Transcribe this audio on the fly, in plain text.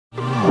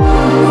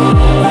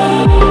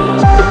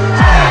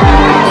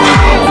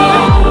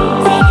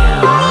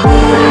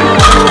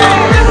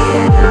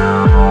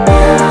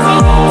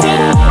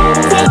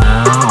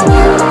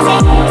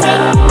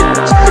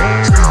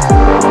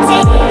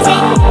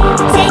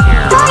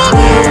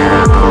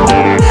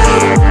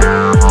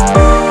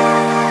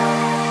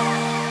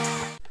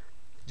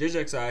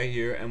XI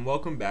here, and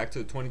welcome back to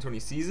the 2020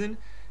 season.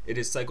 It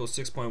is cycle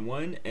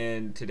 6.1,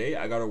 and today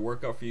I got a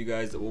workout for you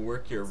guys that will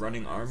work your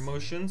running arm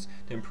motions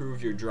to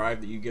improve your drive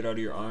that you get out of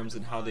your arms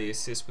and how they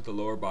assist with the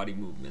lower body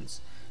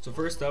movements. So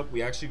first up,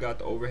 we actually got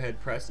the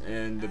overhead press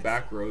and the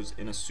back rows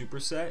in a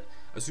superset.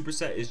 A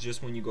superset is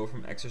just when you go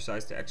from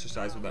exercise to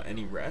exercise without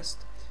any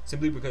rest.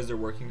 Simply because they're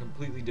working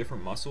completely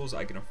different muscles,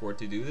 I can afford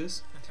to do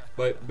this.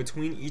 But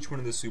between each one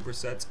of the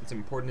supersets, it's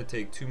important to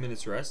take 2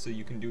 minutes rest so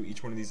you can do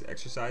each one of these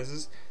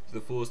exercises to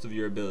the fullest of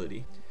your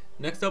ability.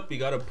 Next up, we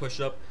got a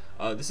push-up.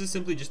 This is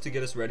simply just to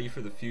get us ready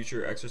for the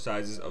future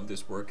exercises of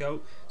this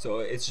workout. So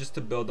it's just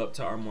to build up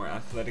to our more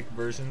athletic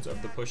versions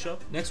of the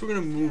push-up. Next, we're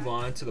going to move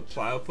on to the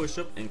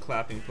Plyo-Pushup and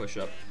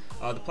Clapping-Pushup.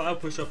 The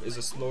Plyo-Pushup is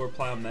a slower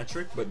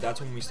plyometric, but that's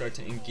when we start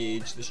to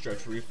engage the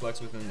stretch reflex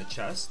within the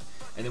chest.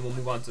 And then we'll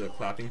move on to the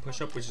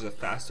Clapping-Pushup, which is a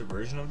faster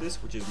version of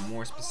this, which is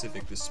more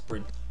specific to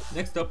sprint.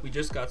 Next up, we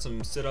just got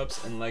some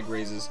sit-ups and leg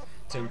raises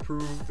to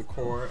improve the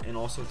core and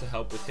also to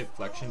help with hip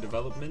flexion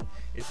development.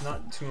 It's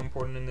not too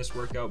important in this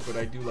workout, but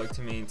I do like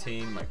to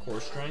maintain my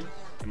core strength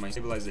and my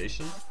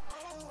stabilization.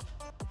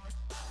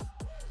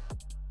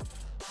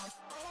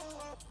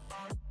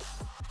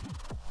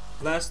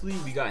 Lastly,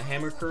 we got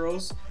hammer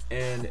curls,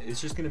 and it's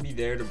just going to be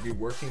there to be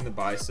working the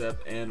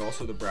bicep and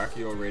also the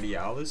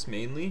brachioradialis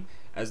mainly,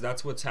 as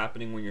that's what's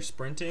happening when you're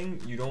sprinting.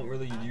 You don't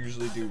really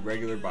usually do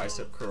regular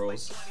bicep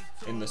curls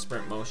in the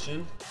sprint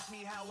motion.